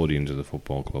custodians of the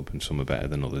football club, and some are better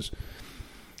than others.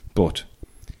 But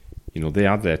they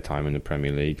had their time in the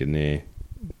Premier League, and they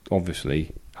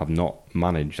obviously have not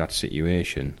managed that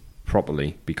situation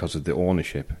properly because of the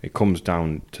ownership. It comes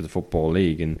down to the Football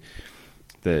League and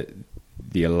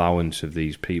the allowance of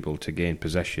these people to gain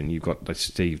possession. You've got like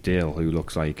Steve Dale, who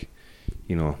looks like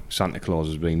Santa Claus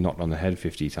is being knocked on the head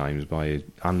 50 times by an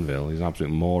anvil. He's an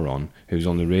absolute moron who's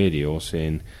on the radio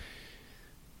saying,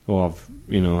 "Oh,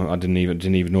 I didn't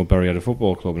even know Bury had a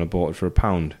football club, and I bought it for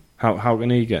 £1." How can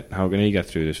he get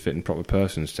through this fit and proper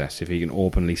persons test if he can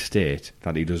openly state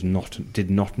that he did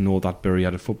not know that Bury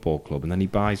had a football club, and then he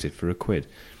buys it for £1?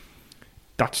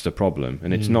 That's the problem,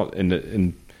 and it's not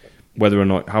in whether or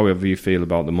not, however you feel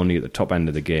about the money at the top end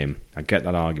of the game. I get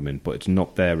that argument, but it's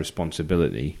not their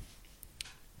responsibility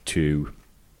to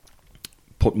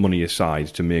put money aside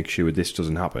to make sure this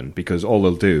doesn't happen, because all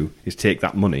they'll do is take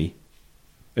that money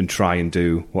and try and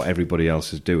do what everybody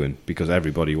else is doing, because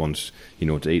everybody wants,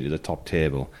 to eat at the top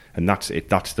table, and that's it.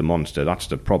 That's the monster. That's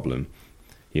the problem,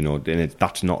 and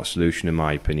that's not a solution, in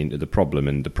my opinion, to the problem.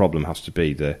 And the problem has to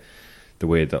be the the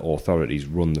way that authorities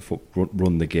run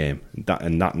the game.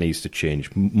 That needs to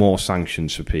change. More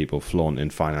sanctions for people flaunting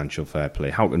financial fair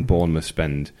play. How can Bournemouth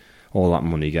spend all that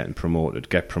money get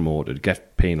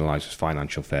penalised with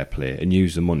financial fair play, and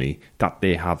use the money that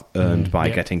they have earned by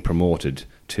getting promoted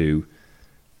to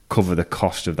cover the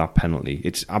cost of that penalty?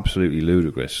 It's absolutely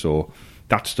ludicrous. So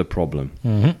that's the problem.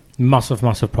 Massive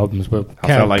problems. But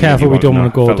careful, we don't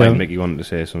want to go down. Like Mickey wanted to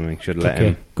say something. Should let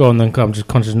him go on. Then I'm just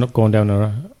conscious of not going down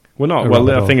there. We're not. Well,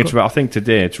 I think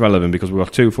today it's relevant because we've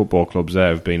got 2 football clubs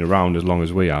there who've been around as long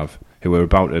as we have, who are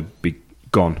about to be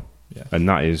gone, and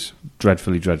that is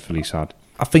dreadfully sad.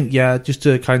 I think just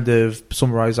to kind of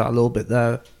summarise that a little bit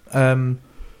there.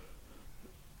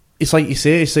 It's like you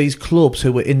say, it's these clubs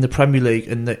who are in the Premier League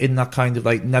and in that kind of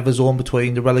like never zone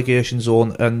between the relegation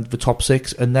zone and the top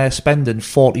 6, and they're spending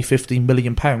 40-50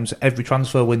 million pounds every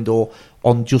transfer window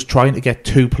on just trying to get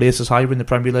 2 places higher in the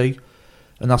Premier League,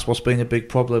 and that's what's been a big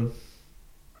problem.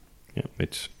 Yeah,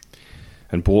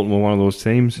 and Bolton were one of those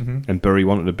teams, and Bury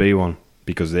wanted to be one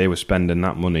because they were spending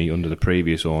that money under the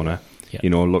previous owner. Yeah.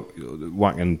 Look,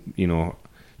 whacking,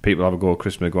 people have a go at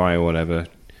Chris Maguire or whatever.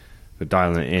 But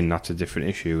dialing it in, that's a different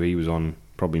issue. He was on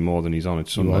probably more than he's on at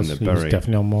Sunderland at Bury. He was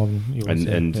definitely on more than he was.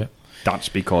 And that's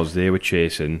because they were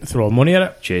throwing money at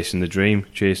it. Chasing the dream.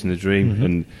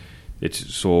 And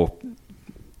it's so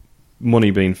money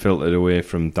being filtered away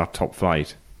from that top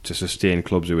flight to sustain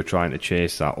clubs who are trying to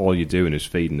chase that. All you're doing is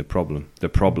feeding the problem. The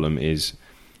problem is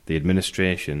the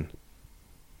administration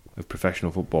of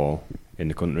professional football in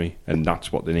the country, and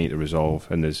that's what they need to resolve.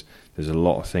 And there's a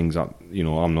lot of things that,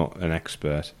 I'm not an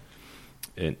expert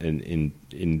in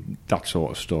that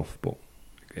sort of stuff, but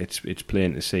it's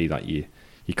plain to see that you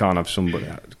can't have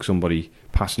somebody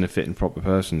passing a fit and proper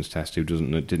persons test who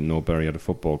didn't know Bury had a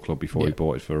football club before he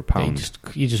bought it for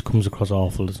 £1. He just comes across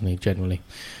awful, doesn't he? Generally,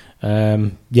 I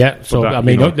don't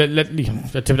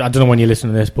know when you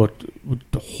listen to this, but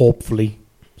hopefully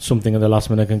something at the last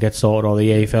minute can get sorted, or the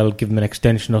AFL give them an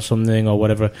extension or something, or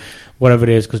whatever it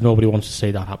is, because nobody wants to see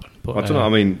that happen. But I don't know. I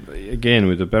mean, again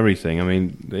with the Bury thing,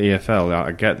 the AFL,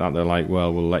 I get that they're like,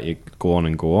 well, we'll let you go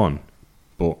on,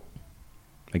 but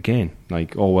again,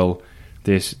 like,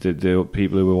 the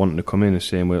people who were wanting to come in are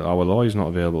saying, well, our lawyer's not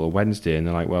available on Wednesday, and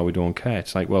they're like, well, we don't care.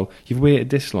 It's like, well, you've waited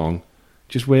this long.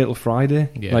 Just wait till Friday.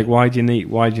 Yeah. Like, why do you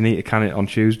need to can it on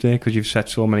Tuesday? Because you've set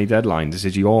so many deadlines. This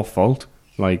is your fault.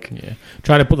 Trying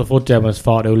to put the foot down was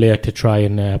far too late to try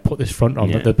and put this front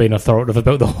on, but they've been authoritative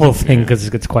about the whole thing because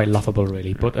it's quite laughable,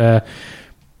 really. But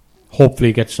hopefully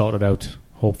it gets sorted out.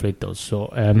 Hopefully it does. So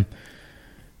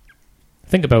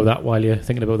think about that while you're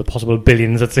thinking about the possible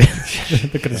billions that's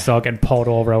they're going to start getting poured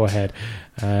over our head.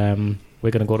 We're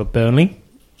going to go to Burnley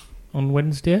on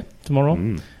Wednesday, tomorrow,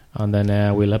 and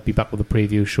then we'll be back with a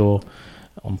preview show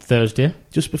on Thursday.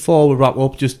 Just before we wrap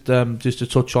up, just to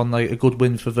touch on a good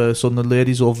win for the Sunderland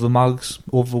ladies over the Mags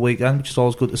over the weekend, which is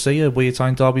always good to see. A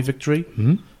Weirtime derby victory.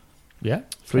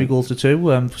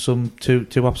 3-2. Some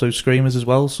two absolute screamers as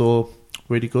well. So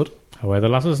really good. How are the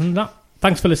lasses and that?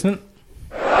 Thanks for listening.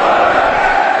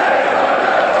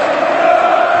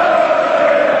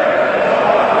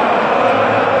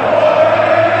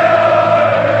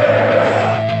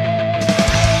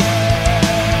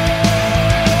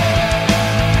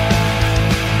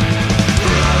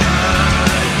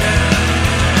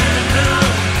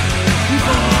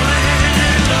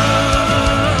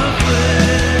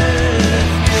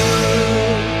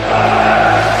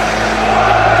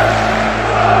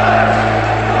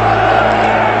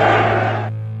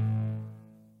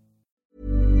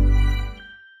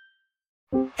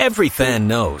 Every fan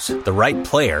knows the right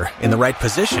player in the right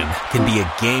position can be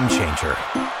a game changer.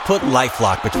 Put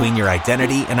LifeLock between your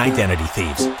identity and identity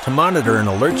thieves to monitor and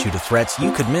alert you to threats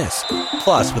you could miss.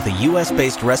 Plus, with a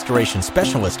U.S.-based restoration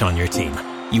specialist on your team,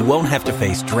 you won't have to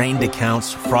face drained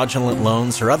accounts, fraudulent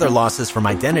loans, or other losses from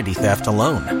identity theft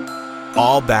alone.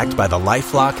 All backed by the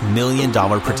LifeLock $1 Million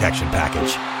Protection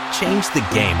Package. Change the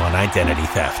game on identity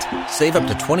theft. Save up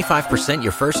to 25%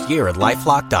 your first year at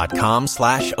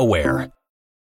LifeLock.com/aware.